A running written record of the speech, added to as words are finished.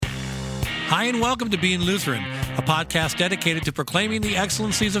Hi, and welcome to Being Lutheran, a podcast dedicated to proclaiming the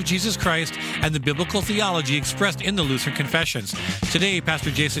excellencies of Jesus Christ and the biblical theology expressed in the Lutheran Confessions. Today,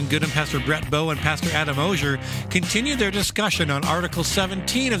 Pastor Jason Goodham, Pastor Brett Bowe, and Pastor Adam Osier continue their discussion on Article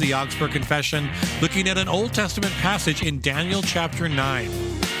 17 of the Augsburg Confession, looking at an Old Testament passage in Daniel chapter 9.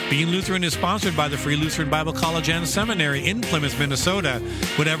 Being Lutheran is sponsored by the Free Lutheran Bible College and Seminary in Plymouth, Minnesota.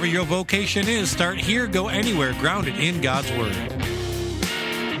 Whatever your vocation is, start here, go anywhere, grounded in God's Word.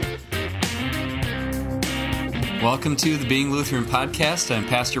 Welcome to the Being Lutheran podcast. I'm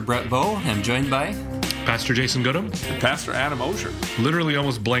Pastor Brett Bowe. I'm joined by Pastor Jason Goodham. And Pastor Adam Osier. Literally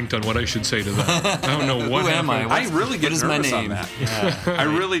almost blanked on what I should say to that. I don't know what Who happened. am I? I really get nervous on that. Yeah. I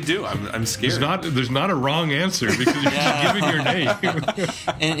really do. I'm scared. There's not a wrong answer because you're just giving your name.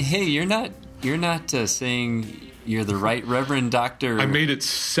 And hey, you're not saying you're the right Reverend Doctor. I made it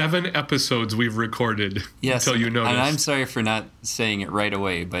 7 episodes we've recorded until you noticed. And I'm sorry for not saying it right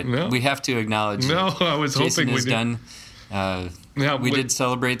away, but No. we have to acknowledge I was Jason hoping is we did. done. We did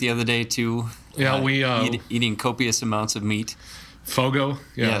celebrate the other day too. Yeah, we eating copious amounts of meat. Fogo,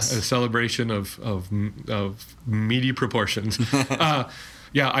 Yes. a celebration of meaty proportions.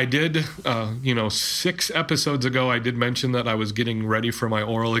 I did. 6 episodes ago, I did mention that I was getting ready for my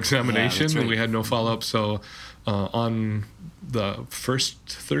oral examination, that's right. and we had no follow-up. So on the first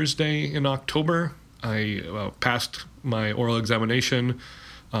Thursday in October, I passed my oral examination.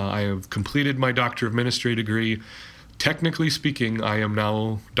 I have completed my Doctor of Ministry degree. Technically speaking, I am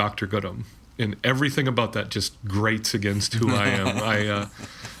now Dr. Goodham. And everything about that just grates against who I am.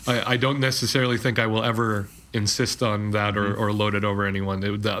 I don't necessarily think I will ever insist on that or load it over anyone.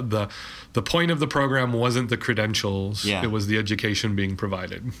 The point of the program wasn't the credentials. Yeah. It was the education being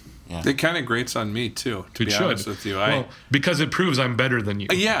provided. Yeah. It kind of grates on me, too, to be honest with you. Because it proves I'm better than you.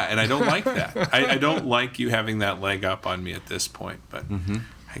 Yeah, and I don't like that. I don't like you having that leg up on me at this point, but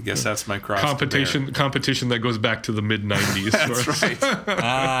I guess that's my cross to bear. Competition that goes back to the mid-90s. That's right.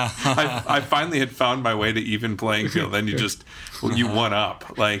 I finally had found my way to even playing field. Then you won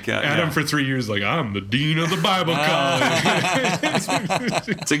up. Adam for 3 years, I'm the dean of the Bible college.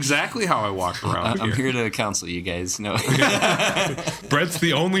 It's exactly how I walk around I'm here to counsel you guys. No. Brett's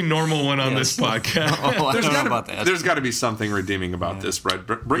the only normal one on this podcast. I don't know about that. There's got to be something redeeming about this, Brett.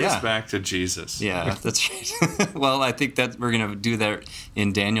 Bring us back to Jesus. Yeah, that's right. Well, I think that we're going to do that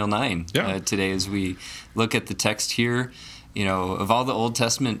in Daniel 9 today as we look at the text here. Of all the Old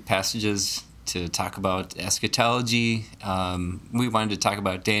Testament passages to talk about eschatology, we wanted to talk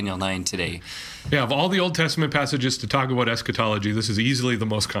about Daniel 9 today. Yeah, of all the Old Testament passages to talk about eschatology, this is easily the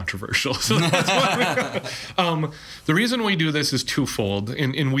most controversial. So that's why the reason we do this is twofold,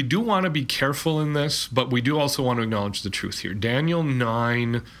 and we do want to be careful in this, but we do also want to acknowledge the truth here. Daniel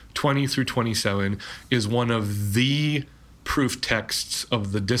 9, 20 through 27 is one of the proof texts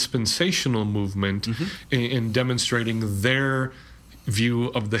of the dispensational movement in demonstrating their view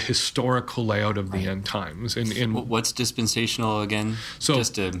of the historical layout of the end times. And what's dispensational again? So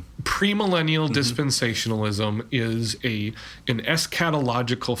premillennial dispensationalism is an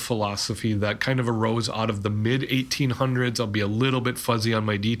eschatological philosophy that kind of arose out of the mid-1800s. I'll be a little bit fuzzy on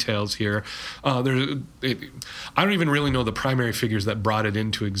my details here. I don't even really know the primary figures that brought it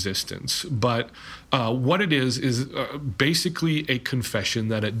into existence, but what it is basically a confession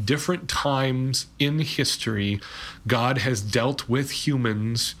that at different times in history, God has dealt with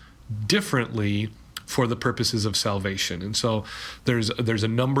humans differently for the purposes of salvation. And so there's a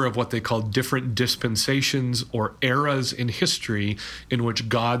number of what they call different dispensations or eras in history in which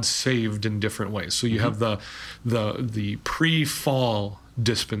God saved in different ways. So you have the pre-fall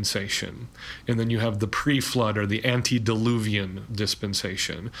dispensation, and then you have the pre-flood or the antediluvian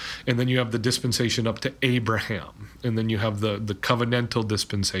dispensation, and then you have the dispensation up to Abraham, and then you have the covenantal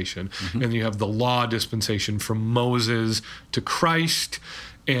dispensation, and you have the law dispensation from Moses to Christ,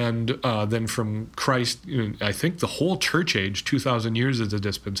 and then from Christ, I think the whole church age, 2,000 years is a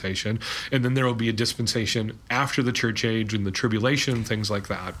dispensation, and then there will be a dispensation after the church age and the tribulation, things like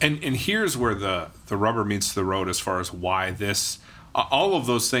that. And here's where the rubber meets the road as far as why this. All of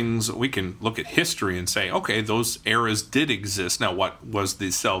those things, we can look at history and say, okay, those eras did exist. Now, what was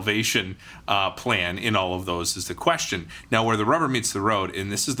the salvation plan in all of those is the question. Now, where the rubber meets the road, and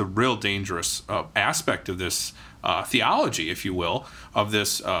this is the real dangerous aspect of this theology, if you will, of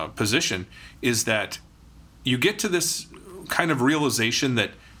this position, is that you get to this kind of realization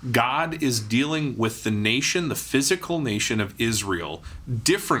that God is dealing with the nation, the physical nation of Israel,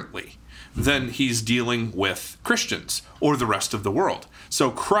 differently than he's dealing with Christians or the rest of the world.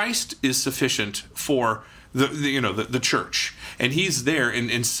 So Christ is sufficient for the church. And he's there,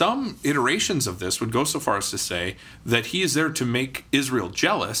 and some iterations of this would go so far as to say that he is there to make Israel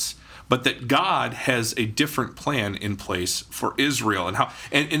jealous, but that God has a different plan in place for Israel,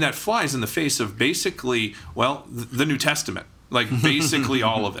 and that flies in the face of basically, well, the New Testament, like basically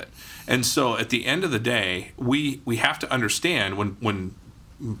all of it. And so at the end of the day, we have to understand when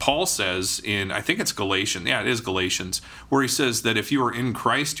Paul says in, I think it's Galatians, it is Galatians, where he says that if you are in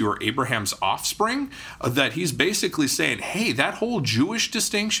Christ, you are Abraham's offspring, that he's basically saying, hey, that whole Jewish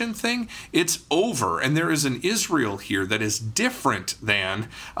distinction thing, it's over. And there is an Israel here that is different than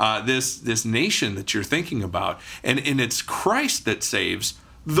this nation that you're thinking about. And it's Christ that saves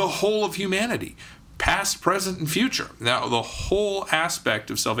the whole of humanity. Past, present, and future. Now, the whole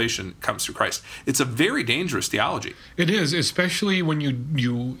aspect of salvation comes through Christ. It's a very dangerous theology. It is, especially when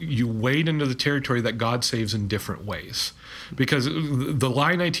you wade into the territory that God saves in different ways. Because the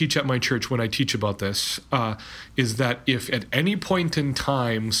line I teach at my church when I teach about this is that if at any point in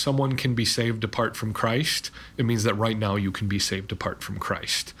time someone can be saved apart from Christ, it means that right now you can be saved apart from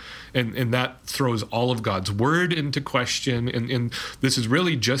Christ. And that throws all of God's word into question. And this is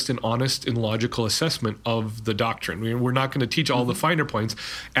really just an honest and logical assessment of the doctrine. We're not going to teach all the finer points.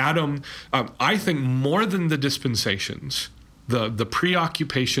 Adam, I think more than the dispensations, the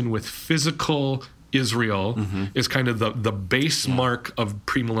preoccupation with physical Israel is kind of the base mark of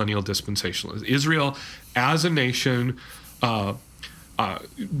premillennial dispensationalism. Israel as a nation,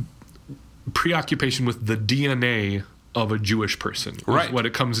 preoccupation with the DNA of a Jewish person is what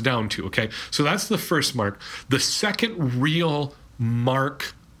it comes down to, okay? So that's the first mark. The second real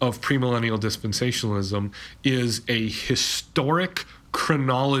mark of premillennial dispensationalism is a historic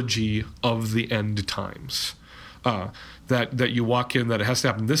chronology of the end times. That you walk in, that it has to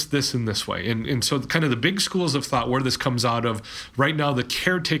happen this, and this way. And so kind of the big schools of thought where this comes out of, right now the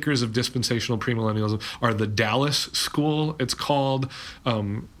caretakers of dispensational premillennialism are the Dallas School, it's called.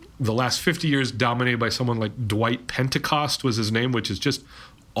 The last 50 years dominated by someone like Dwight Pentecost was his name, which is just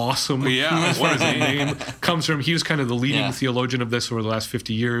awesome. Yeah, what his name comes from. He was kind of the leading theologian of this over the last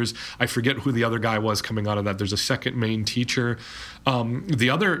 50 years. I forget who the other guy was coming out of that. There's a second main teacher. The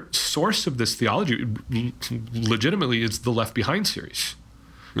other source of this theology, legitimately, is the Left Behind series.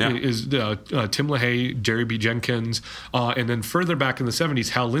 Yeah. Is Tim LaHaye, Jerry B. Jenkins, and then further back in the 70s,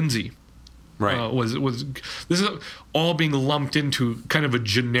 Hal Lindsey. Right. This is all being lumped into kind of a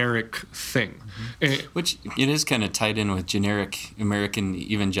generic thing. Which it is kind of tied in with generic American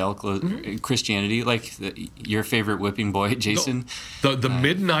evangelical Christianity, like your favorite whipping boy, Jason. The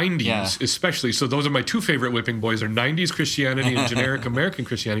mid-'90s especially. So those are my two favorite whipping boys, are 90s Christianity and generic American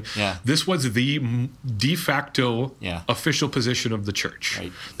Christianity. Yeah. This was the de facto official position of the church.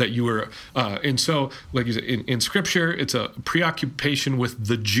 Right. That you were, and so, like you said, in Scripture, it's a preoccupation with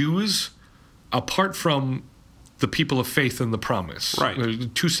the Jews apart from the people of faith and the promise. Right. There's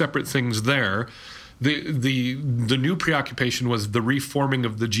two separate things there. The new preoccupation was the reforming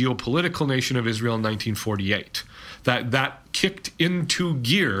of the geopolitical nation of Israel in 1948. That kicked into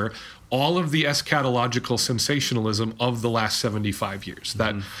gear all of the eschatological sensationalism of the last 75 years.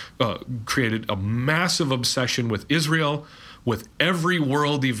 That created a massive obsession with Israel, with every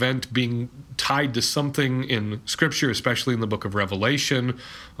world event being tied to something in Scripture, especially in the book of Revelation,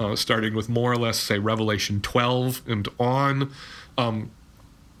 starting with more or less, say, Revelation 12 and on.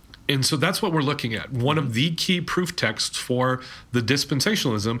 And so that's what we're looking at. One of the key proof texts for the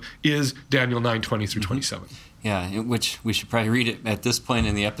dispensationalism is Daniel 9:20 through 27. Yeah, which we should probably read it at this point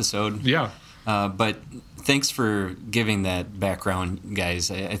in the episode. Yeah. But thanks for giving that background, guys.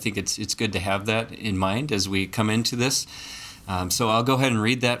 I think it's good to have that in mind as we come into this. So I'll go ahead and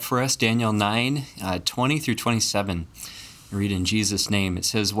read that for us, Daniel 9:20 through 27. I read in Jesus' name. It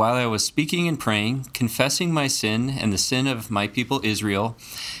says, "While I was speaking and praying, confessing my sin and the sin of my people Israel,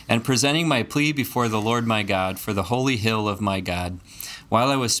 and presenting my plea before the Lord my God for the holy hill of my God,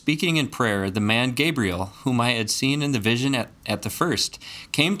 while I was speaking in prayer, the man Gabriel, whom I had seen in the vision at the first,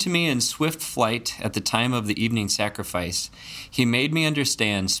 came to me in swift flight at the time of the evening sacrifice. He made me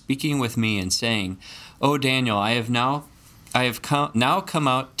understand, speaking with me and saying, 'O Daniel, I have now come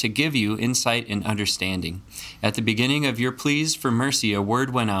out to give you insight and understanding. At the beginning of your pleas for mercy, a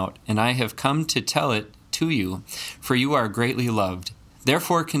word went out, and I have come to tell it to you, for you are greatly loved.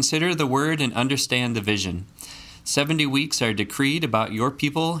 Therefore consider the word and understand the vision. 70 weeks are decreed about your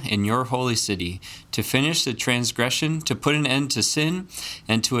people in your holy city, to finish the transgression, to put an end to sin,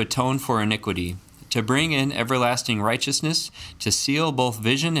 and to atone for iniquity, to bring in everlasting righteousness, to seal both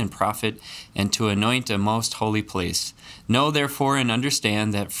vision and prophet, and to anoint a most holy place. Know therefore and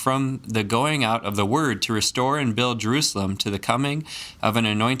understand that from the going out of the word to restore and build Jerusalem to the coming of an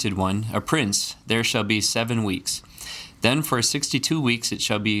anointed one, a prince, there shall be 7 weeks. Then for 62 weeks it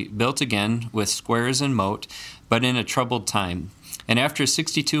shall be built again with squares and moat, but in a troubled time. And after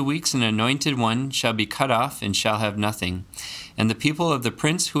 62 weeks an anointed one shall be cut off and shall have nothing. And the people of the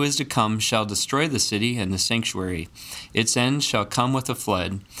prince who is to come shall destroy the city and the sanctuary. Its end shall come with a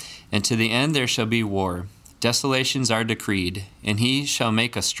flood, and to the end there shall be war. Desolations are decreed, and he shall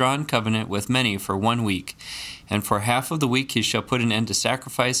make a strong covenant with many for 1 week. And for half of the week he shall put an end to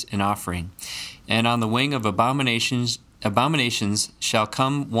sacrifice and offering. And on the wing of abominations shall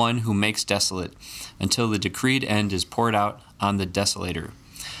come one who makes desolate, until the decreed end is poured out on the desolator.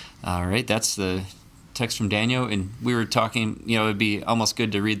 All right, that's the text from Daniel, and we were talking, it'd be almost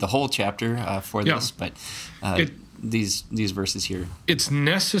good to read the whole chapter for this, but these verses here. It's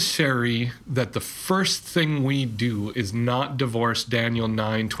necessary that the first thing we do is not divorce Daniel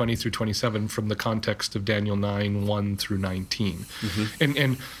 9, 20 through 27 from the context of Daniel 9, 1 through 19.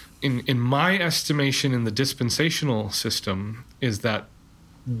 Mm-hmm. And in my estimation in the dispensational system is that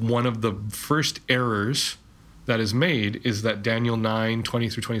one of the first errors that is made is that Daniel 9, 20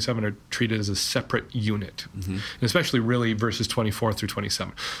 through 27 are treated as a separate unit, and especially really verses 24 through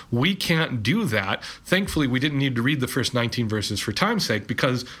 27. We can't do that. Thankfully, we didn't need to read the first 19 verses for time's sake,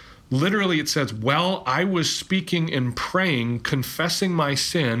 because literally it says, "Well, I was speaking and praying, confessing my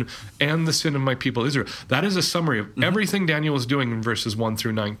sin and the sin of my people Israel." That is a summary of everything Daniel was doing in verses 1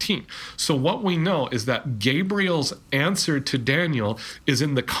 through 19. So what we know is that Gabriel's answer to Daniel is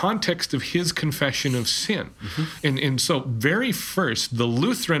in the context of his confession of sin. And so very first, the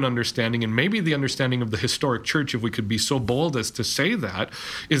Lutheran understanding, and maybe the understanding of the historic church, if we could be so bold as to say that,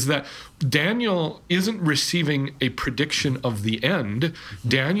 is that Daniel isn't receiving a prediction of the end.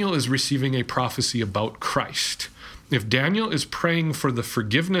 Daniel is receiving a prophecy about Christ. If Daniel is praying for the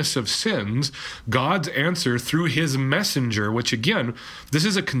forgiveness of sins, God's answer through his messenger, which again, this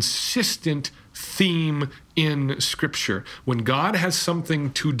is a consistent theme in Scripture. When God has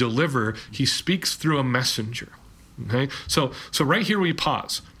something to deliver, he speaks through a messenger. Okay? So right here we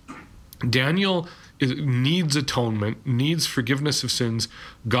pause. Daniel needs atonement, needs forgiveness of sins.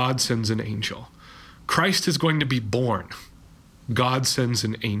 God sends an angel. Christ is going to be born. God sends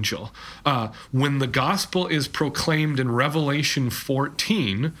an angel. When the gospel is proclaimed in Revelation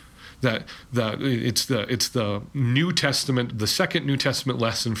 14, it's the New Testament, the second New Testament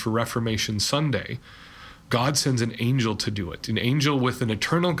lesson for Reformation Sunday, God sends an angel to do it, an angel with an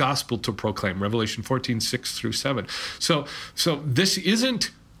eternal gospel to proclaim, Revelation 14, 6 through 7. So this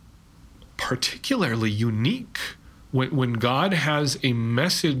isn't particularly unique. When God has a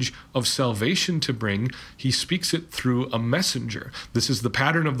message of salvation to bring, he speaks it through a messenger. This is the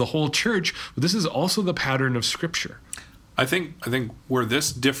pattern of the whole church, but this is also the pattern of Scripture. I think where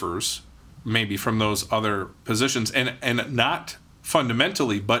this differs maybe from those other positions, and not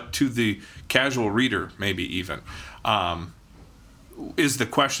fundamentally, but to the casual reader maybe even, is the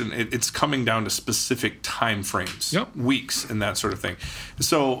question. It's coming down to specific time frames, weeks, and that sort of thing.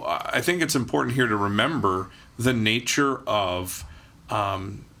 So I think it's important here to remember the nature of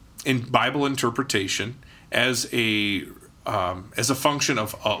in Bible interpretation as a function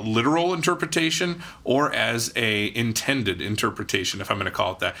of a literal interpretation or as a intended interpretation, if I'm going to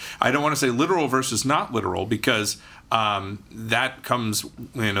call it that. I don't want to say literal versus not literal, because that comes,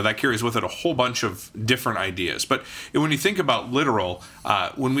 that carries with it a whole bunch of different ideas. But when you think about literal,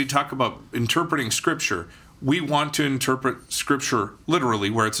 when we talk about interpreting Scripture, we want to interpret Scripture literally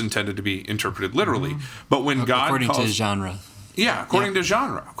where it's intended to be interpreted literally. But when God according to genre. Yeah, according to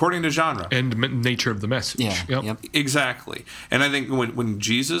genre. And nature of the message. Yeah, yep. Exactly. And I think when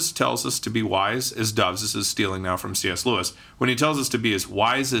Jesus tells us to be wise as doves, this is stealing now from C.S. Lewis, when he tells us to be as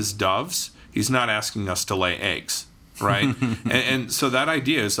wise as doves, he's not asking us to lay eggs, right? and so that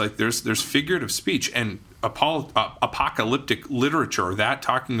idea is like there's figurative speech and apocalyptic literature, that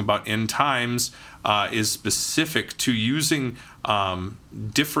talking about end times is specific to using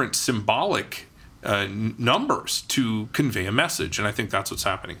different symbolic numbers to convey a message, and I think that's what's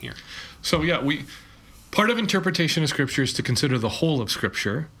happening here. So part of interpretation of Scripture is to consider the whole of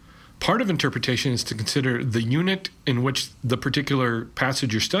Scripture. Part of interpretation is to consider the unit in which the particular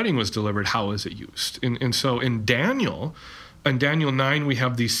passage you're studying was delivered. How is it used? And so in Daniel 9, we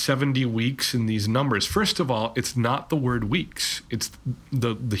have these 70 weeks and these numbers. First of all, it's not the word weeks. It's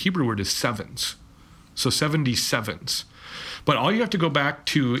the Hebrew word is sevens. So 70 sevens. But all you have to go back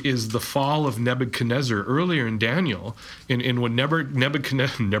to is the fall of Nebuchadnezzar earlier in Daniel, in when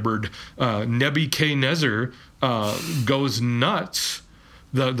Nebuchadnezzar goes nuts.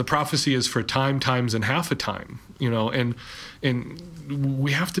 The prophecy is for time, times, and half a time, and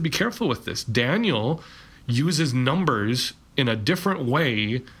we have to be careful with this. Daniel uses numbers in a different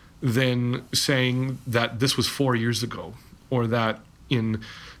way than saying that this was 4 years ago, or that in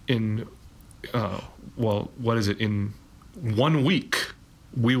 1 week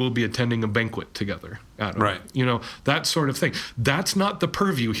we will be attending a banquet together, Adam. Right. That sort of thing. That's not the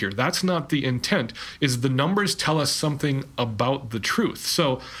purview here. That's not the intent. Is the numbers tell us something about the truth.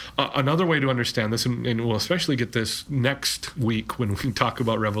 So another way to understand this, and we'll especially get this next week when we talk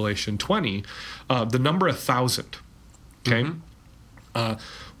about Revelation 20, the number 1,000. Okay. Mm-hmm.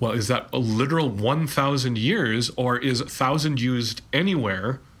 Well, is that a literal 1,000 years, or is 1,000 used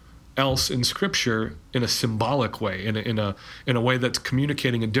anywhere else in Scripture in a symbolic way, in a way that's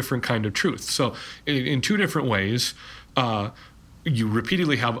communicating a different kind of truth? So in two different ways, you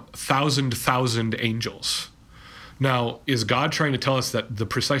repeatedly have 1,000 angels. Now, is God trying to tell us that the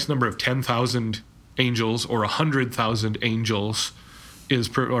precise number of 10,000 angels or 100,000 angels is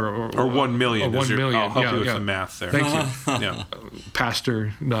or 1 million? Or 1 million. I'll help you with the math there. Thank you. Yeah.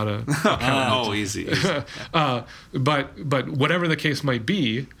 Pastor, not a oh, easy. But whatever the case might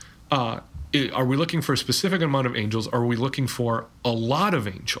be, are we looking for a specific amount of angels, or are we looking for a lot of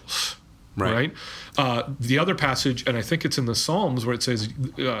angels? Right? The other passage, and I think it's in the Psalms, where it says,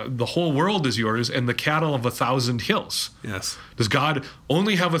 the whole world is yours and the cattle of 1,000 hills. Yes. Does God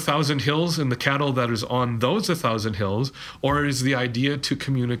only have 1,000 hills and the cattle that is on those 1,000 hills? Or is the idea to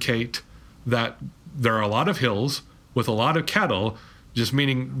communicate that there are a lot of hills with a lot of cattle, just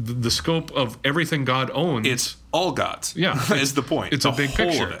meaning the scope of everything God owns? It's all God's. Yeah. Is the point. It's a big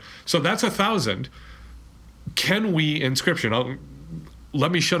picture. So that's 1,000. Can we, in Scripture, let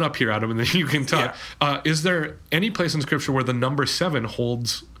me shut up here, Adam, and then you can talk. Yeah. Is there any place in Scripture where the number 7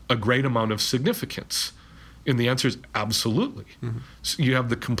 holds a great amount of significance? And the answer is absolutely. Mm-hmm. So you have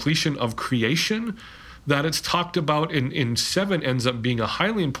the completion of creation that it's talked about, and 7 ends up being a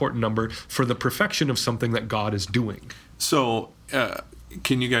highly important number for the perfection of something that God is doing. So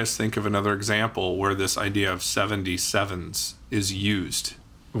can you guys think of another example where this idea of 77s is used?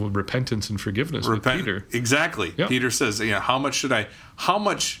 Well, repentance and forgiveness with Peter. Exactly. Yep. Peter says, how much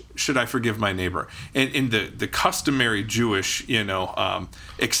should I forgive my neighbor? And in the customary Jewish,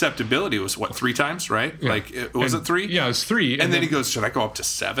 acceptability was 3 times, right? Yeah. Was it 3? Yeah, it was 3. And then he goes, should I go up to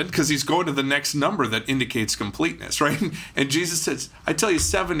 7? Because he's going to the next number that indicates completeness, right? And Jesus says, I tell you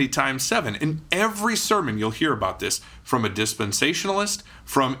 70 times 7. In every sermon you'll hear about this from a dispensationalist,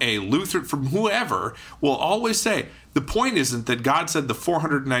 from a Lutheran, from whoever, will always say, the point isn't that God said the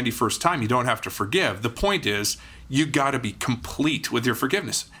 491st time you don't have to forgive. The point is you got to be complete with your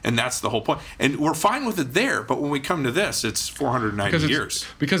forgiveness. And that's the whole point. And we're fine with it there, but when we come to this, it's 490 years.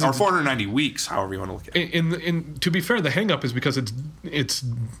 Or 490 weeks, however you want to look at it. To be fair, the hang-up is because it's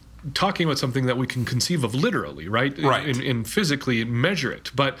talking about something that we can conceive of literally, right? Right. And physically measure it.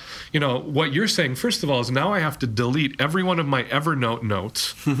 But, what you're saying, first of all, is now I have to delete every one of my Evernote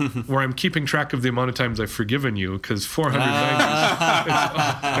notes where I'm keeping track of the amount of times I've forgiven you, because 490,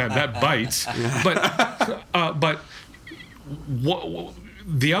 man, that bites. Yeah. But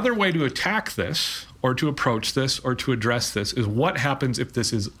the other way to attack this, or to approach this, or to address this, is what happens if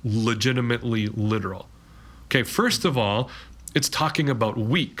this is legitimately literal. Okay, first of all, it's talking about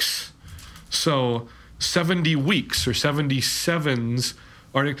weeks. So 70 weeks or 77s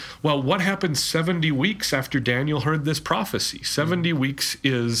are, what happened 70 weeks after Daniel heard this prophecy? 70 weeks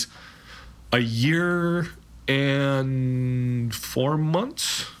is a year and 4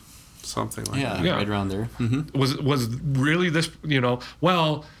 months? Something like that. Yeah, right around there. Mm-hmm. Was really this,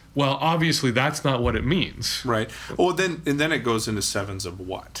 well, obviously that's not what it means. Right. Well, then it goes into 7s of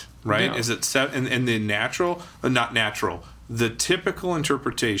what? Right? Yeah. Is it 7? And the natural, not natural, the typical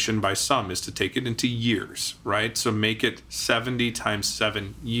interpretation by some is to take it into years, right? So make it 70 times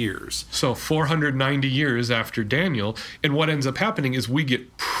 7 years. So 490 years after Daniel. And what ends up happening is we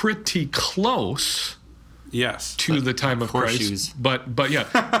get pretty close to the time of horseshoes. Christ. But yeah,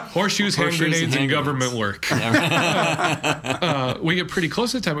 horseshoes, hand grenades, and government work. We get pretty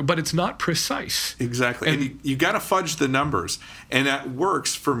close to the time, but it's not precise. Exactly. And you got to fudge the numbers. And that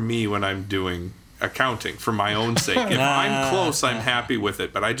works for me when I'm doing accounting for my own sake. If I'm close, I'm happy with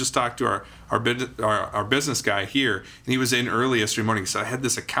it. But I just talked to our business guy here, and he was in early yesterday morning. So I had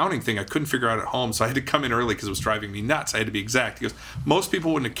this accounting thing I couldn't figure out at home, so I had to come in early because it was driving me nuts. I had to be exact. He goes, most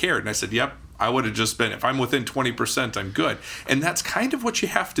people wouldn't have cared. And I said, yep, I would have just been, if I'm within 20%, I'm good. And that's kind of what you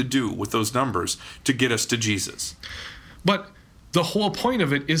have to do with those numbers to get us to Jesus. But the whole point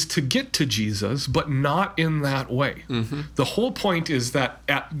of it is to get to Jesus, but not in that way. Mm-hmm. The whole point is that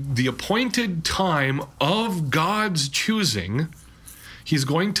at the appointed time of God's choosing, he's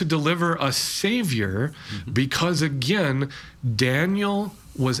going to deliver a Savior, because, again, Daniel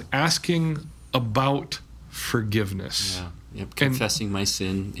was asking about forgiveness. Yeah. Yep, confessing my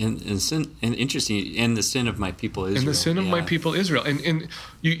sin and sin, and interesting, and the sin of my people Israel. And the sin of my people Israel. And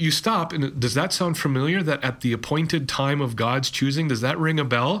you stop, and does that sound familiar, that at the appointed time of God's choosing, does that ring a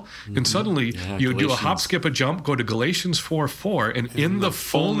bell? Mm-hmm. And suddenly you do a hop, skip, a jump, go to Galatians 4:4, and in the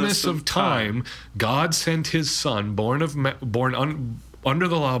fullness of time, God sent his Son, born under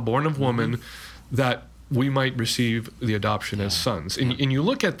the law, born of woman, that we might receive the adoption as sons. And you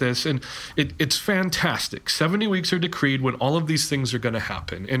look at this, and it's fantastic. 70 weeks are decreed when all of these things are going to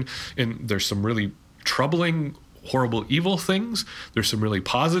happen. And there's some really troubling, horrible, evil things. There's some really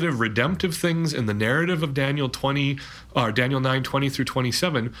positive, redemptive things in the narrative of Daniel 9, 20 through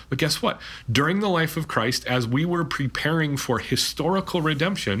 27. But guess what? During the life of Christ, as we were preparing for historical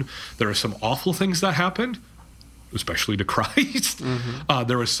redemption, there are some awful things that happened, especially to Christ. Mm-hmm.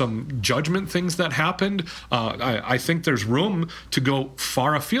 There was some judgment things that happened. I think there's room to go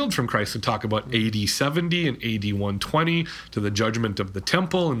far afield from Christ to talk about AD 70 and AD 120, to the judgment of the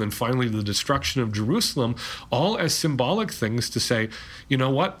temple, and then finally the destruction of Jerusalem, all as symbolic things to say, you know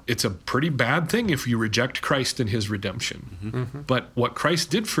what? It's a pretty bad thing if you reject Christ and his redemption. Mm-hmm. But what Christ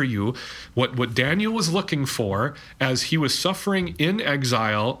did for you, what Daniel was looking for as he was suffering in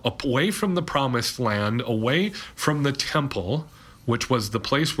exile, away from the promised land, away from the temple, which was the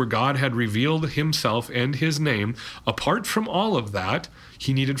place where God had revealed himself and his name, apart from all of that,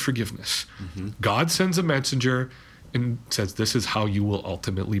 he needed forgiveness. Mm-hmm. God sends a messenger and says, this is how you will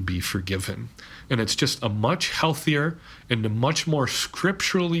ultimately be forgiven. And it's just a much healthier and a much more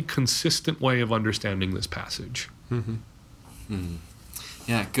scripturally consistent way of understanding this passage. Mm-hmm. Mm-hmm.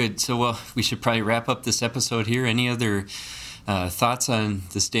 Yeah, good. So, we should probably wrap up this episode here. Any other thoughts on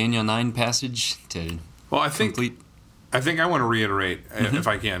this Daniel 9 passage to I think I want to reiterate, if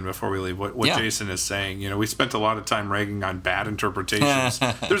I can, before we leave, what Jason is saying. You know, we spent a lot of time ragging on bad interpretations.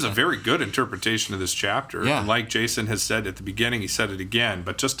 There's a very good interpretation of this chapter. Yeah. And like Jason has said at the beginning, he said it again,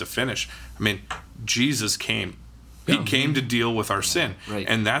 but just to finish, I mean, Jesus came. He came to deal with our sin. Right.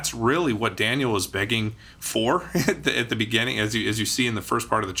 And that's really what Daniel was begging for at the beginning, as you see in the first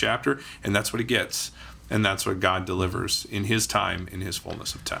part of the chapter, and that's what he gets. And that's what God delivers in his time, in his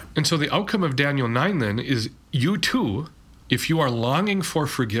fullness of time. And so the outcome of Daniel 9 then is, you too, if you are longing for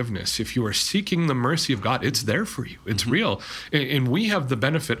forgiveness, if you are seeking the mercy of God, it's there for you. It's real. And we have the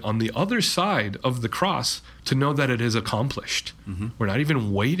benefit on the other side of the cross to know that it is accomplished. Mm-hmm. We're not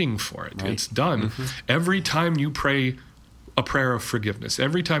even waiting for it. Right. It's done. Mm-hmm. Every time you pray a prayer of forgiveness,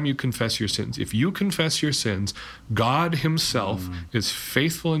 every time you confess your sins, if you confess your sins, God himself is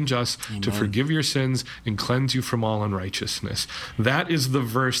faithful and just to forgive your sins and cleanse you from all unrighteousness. That is the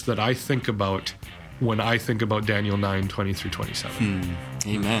verse that I think about when I think about Daniel 9, 20 through 27.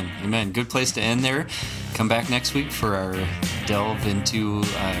 Amen. Amen. Good place to end there. Come back next week for our delve into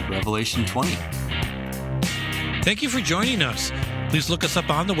Revelation 20. Thank you for joining us. Please look us up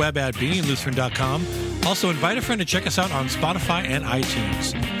on the web at beinglutheran.com. Also, invite a friend to check us out on Spotify and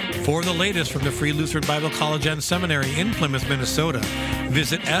iTunes. For the latest from the Free Lutheran Bible College and Seminary in Plymouth, Minnesota,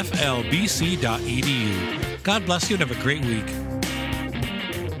 visit flbc.edu. God bless you and have a great week.